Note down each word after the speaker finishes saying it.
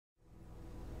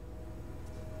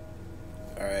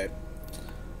Alright.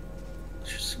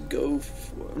 Just go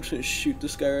I'm just gonna shoot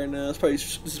this guy right now.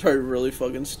 This is probably really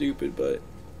fucking stupid, but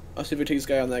I'll see if I take this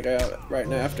guy on that guy out right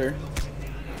now after.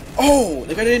 Oh!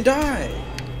 The guy didn't die!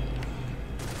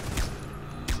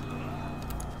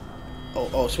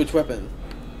 Oh, switch weapon.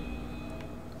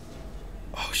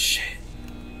 Oh shit.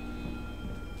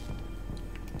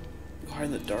 Go hide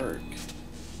in the dark.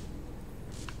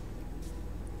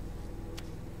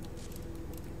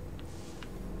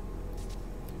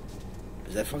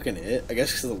 Is that fucking it? I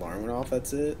guess because the alarm went off,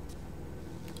 that's it?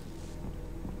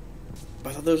 But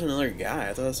I thought there was another guy.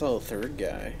 I thought I saw a third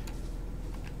guy.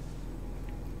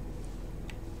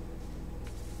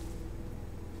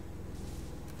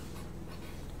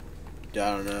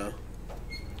 I don't know.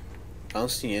 I don't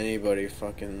see anybody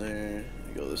fucking there. Let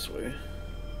me go this way.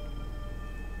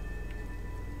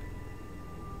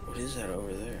 What is that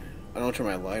over there? I don't turn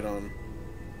my light on.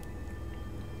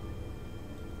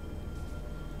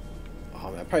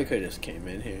 Oh man, I probably could have just came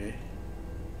in here.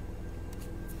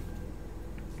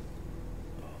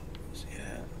 Oh,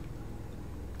 yeah.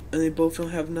 And they both don't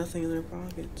have nothing in their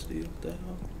pockets, dude. What the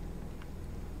hell?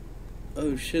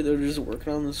 Oh shit, they're just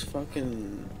working on this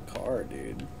fucking car,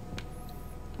 dude.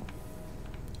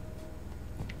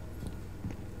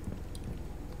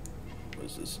 What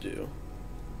does this do?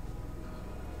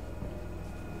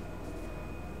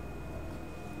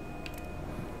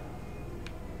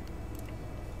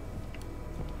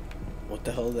 What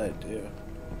the hell did that do?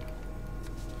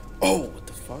 Oh, what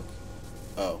the fuck?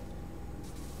 Oh.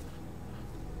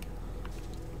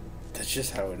 That's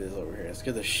just how it is over here. It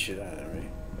scared the shit out of me.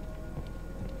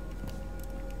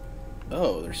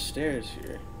 Oh, there's stairs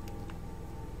here.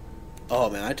 Oh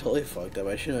man, I totally fucked up.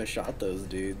 I shouldn't have shot those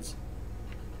dudes.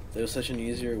 There was such an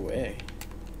easier way.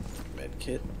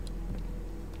 Medkit.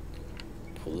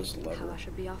 Pull this lever. Power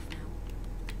should be off now.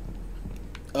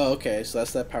 Oh, okay. So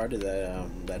that's that power to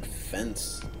that that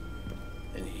fence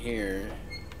in here.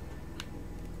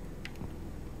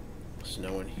 There's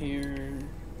no one here.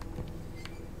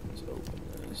 Let's open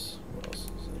this. What else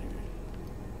is in here?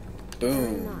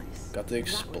 Boom. Nice. Got the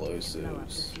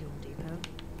explosives.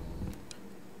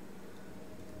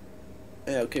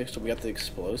 Yeah, okay, so we got the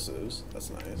explosives. That's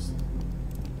nice.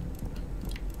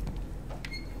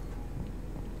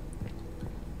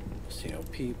 See no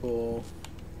people.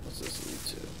 What's this lead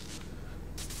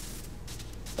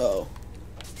to? Oh.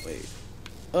 Wait.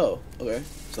 Oh, okay.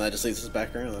 So that just leads us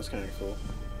back around. That's kind of cool.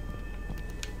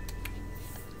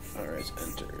 Alright, let's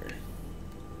enter.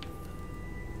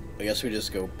 I guess we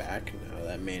just go back now to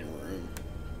that main room.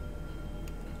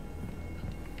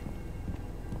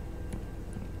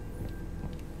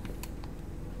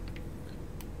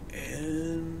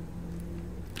 And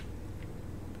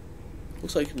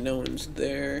looks like no one's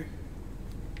there.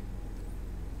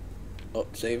 Oh,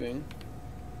 saving.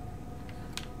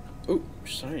 Oh,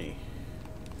 shiny.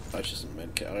 Oh, it's just a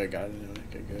medkit. Oh, I got it anyway.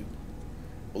 Okay, good.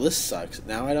 Well, this sucks.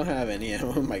 Now I don't have any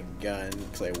ammo in my gun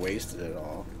because I wasted it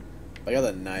all. I got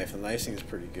the knife. The knife seems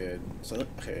pretty good. So,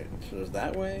 okay, so there's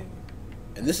that way.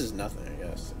 And this is nothing, I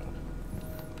guess. So.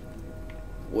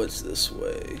 What's this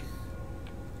way?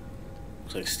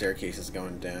 Looks like staircase is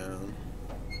going down.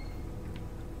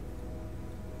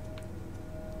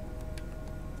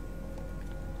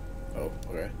 Oh,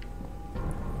 okay.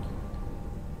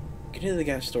 Get into the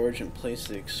gas storage and place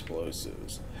the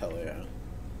explosives. Hell yeah.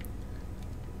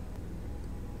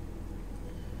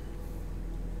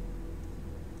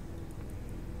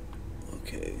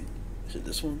 Okay. Is it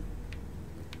this one?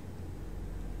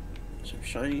 Some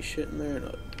shiny shit in there and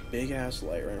a big ass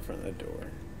light right in front of the door.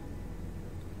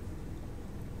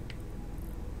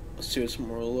 Let's see what's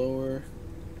more lower.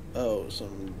 Oh,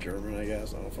 some German, I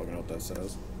guess. I don't fucking know what that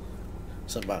says.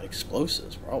 Something about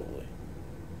explosives, probably.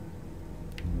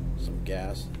 Some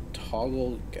gas.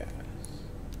 Toggle gas.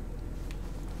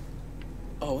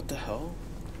 Oh, what the hell?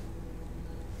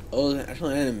 Oh, there's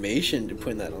actually an animation to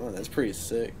putting that on. That's pretty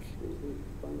sick.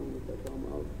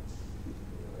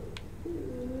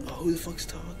 Oh, who the fuck's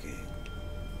talking?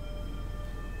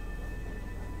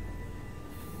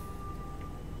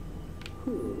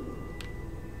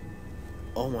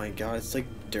 Oh my god, it's like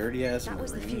dirty ass That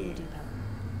was the fuel marine. depot.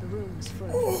 The room was full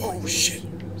of Oh poison shit.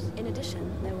 fumes. In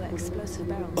addition, there were explosive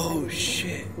barrels. Oh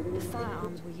shit. The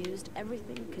firearms were used,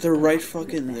 everything could They're go right up from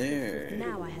fucking the bed. there.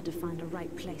 Now I had to find a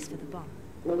right place for the bomb.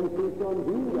 There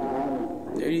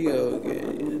you go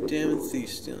again. Damn thief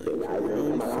stealing from your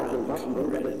own friend,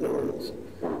 comrade in arms.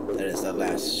 That is the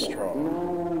last straw.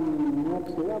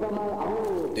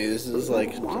 Dude, this is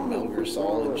like some Metal Gear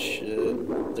Solid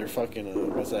shit. They're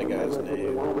fucking, what's that guy's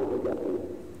name?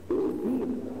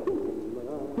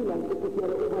 I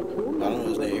don't know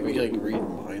his name. We can like read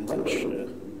minds and shit.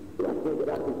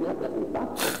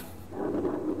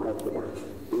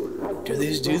 Dude,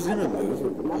 these dudes gonna move or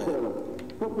what?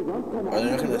 Are they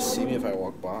not gonna see me if I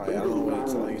walk by? I don't know what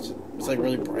it's like. It's like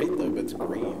really bright though, but it's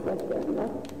green.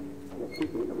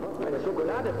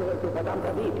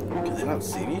 Can they not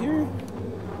see me here?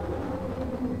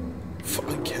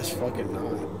 I guess fucking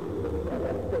not.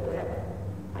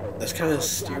 That's kind of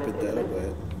stupid though,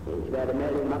 but whatever.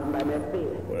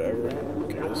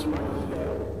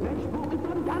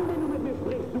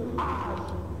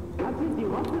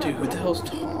 Dude, who the hell's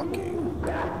talking?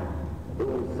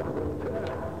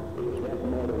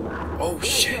 Oh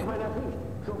shit!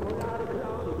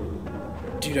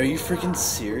 Dude, are you freaking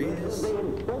serious?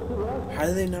 How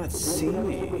do they not see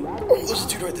me? Oh, there's a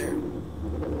dude right there.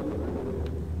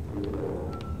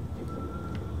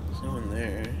 There's no one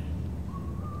there.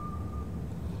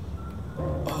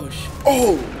 Oh shit!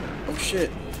 Oh! Oh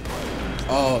shit!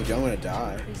 Oh, I'm gonna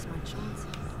die.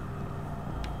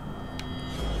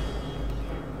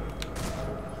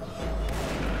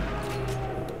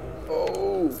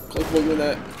 Oh, close look at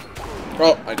that.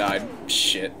 Oh, I died.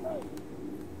 Shit.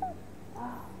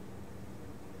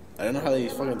 I don't know how they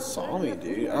fucking saw me,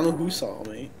 dude. I don't know who saw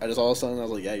me. I just all of a sudden I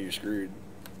was like, yeah, you're screwed.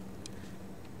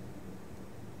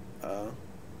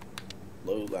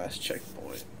 Load last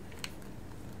checkpoint.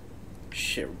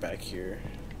 Shit, we're back here.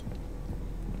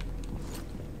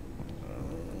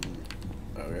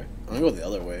 Okay. I'm gonna go the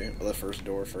other way. The first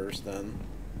door first, then.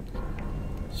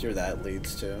 See where that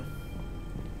leads to.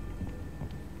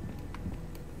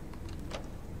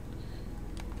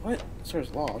 What? This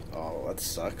door's locked. Oh, that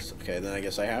sucks. Okay, then I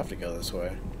guess I have to go this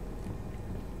way.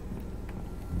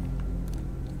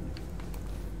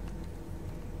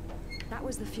 That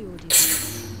was the fuel depot.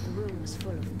 The room was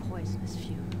full of poisonous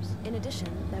fumes. In addition,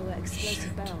 there were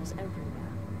explosive barrels everywhere.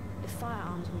 If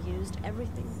firearms were used,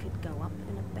 everything could go up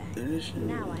in a bang.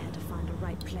 Now I had to find a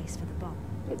right place for the bomb.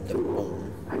 The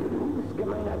bomb.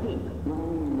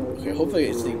 Okay, hopefully I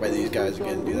get sneaked by these guys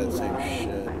again and do that same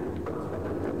shit.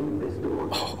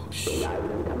 Oh, shit. Is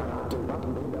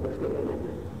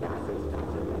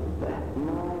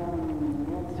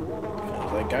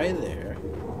that guy there?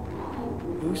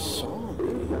 Who saw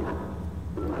me?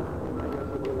 I'm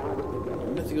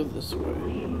gonna have to go this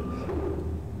way.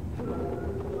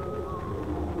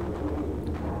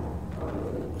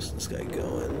 Where's this guy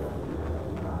going?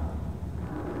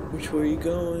 Which way are you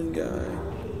going, guy?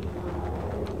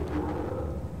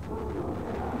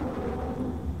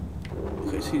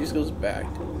 Okay, so he just goes back.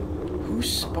 Who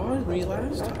spotted me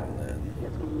last time then?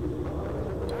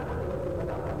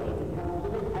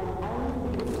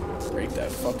 Break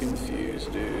that fucking fuse,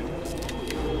 dude.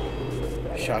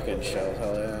 Shotgun shells,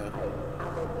 hell yeah.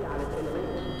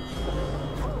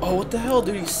 Oh, what the hell,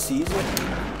 dude? He sees it?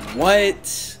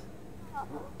 What?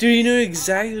 Dude, you knew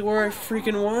exactly where I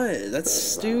freaking was. That's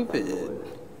stupid.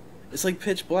 It's like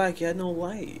pitch black. You had no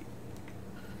light.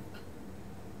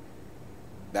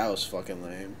 That was fucking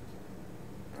lame.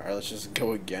 Alright, let's just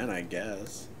go again, I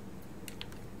guess.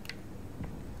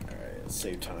 Alright, let's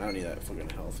save time. I don't need that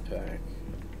fucking health pack.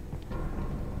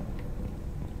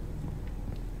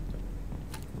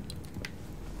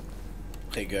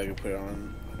 Okay, good. I can put it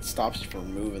on. It stops you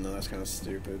from moving, though. That's kind of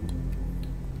stupid.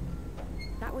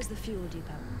 That was the fuel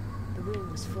depot. The room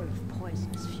was full of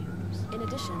poisonous fumes. In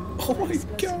addition, Oh my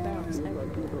explosive barrels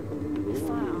everywhere. If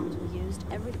firearms were used,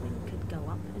 everything could go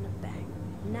up in a bang.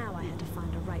 Now I had to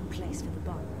find a right place for the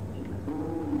bomb.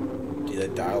 Dude,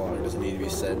 that dialogue doesn't need to be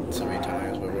said so many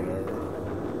times, but whatever.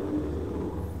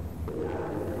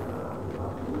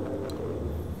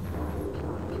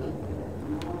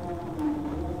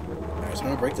 Alright, so I'm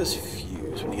gonna break this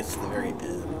fuse when he gets to the very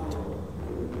end.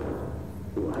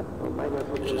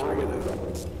 Let's just bring it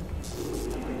out.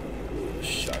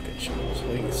 Shotgun shells. So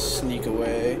we can sneak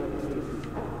away.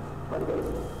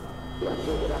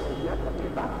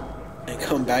 And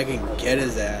come back and get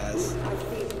his ass.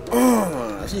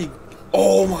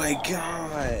 Oh my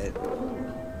god.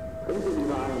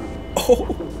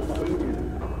 Oh.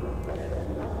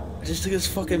 I just took his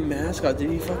fucking mask off.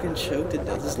 Did he fucking choke to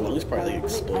death? His lungs probably like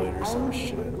exploded or some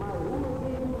shit.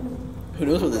 Who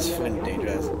knows what this fucking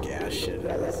dangerous gas shit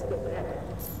is?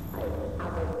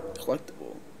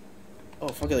 Collectible. Oh,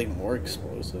 fucking like more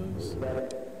explosives?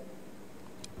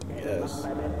 Yes. Oh,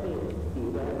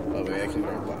 maybe I can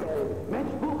run back.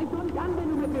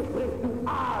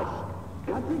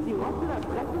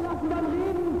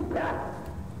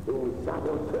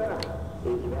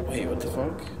 Wait, what the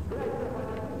fuck?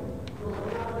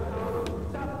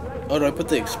 Oh, do I put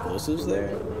the explosives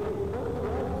there?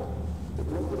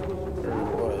 Or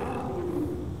what?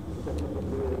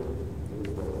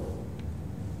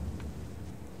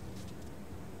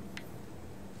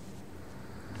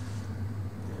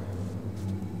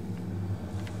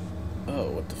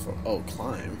 the fuck? Oh,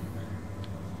 climb.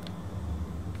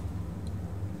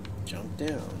 Jump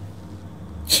down.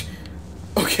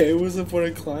 Okay, what's the point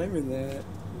of climbing that?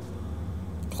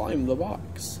 Climb the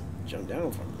box. Jump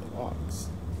down from the box.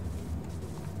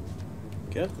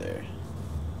 Get up there.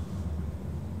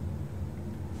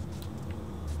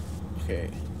 Okay.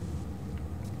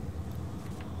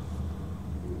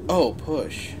 Oh,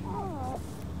 push.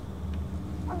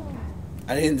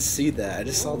 I didn't see that. I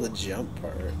just saw the jump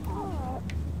part.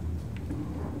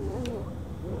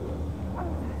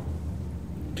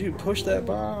 Dude, push that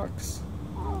box.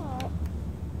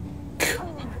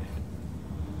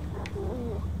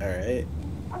 Alright.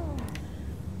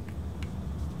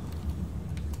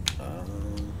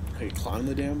 Okay, climb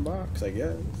the damn box, I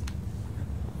guess.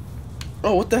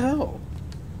 Oh, what the hell?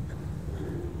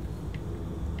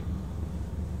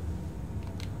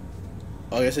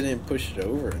 Oh, I guess I didn't push it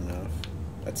over enough.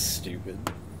 That's stupid.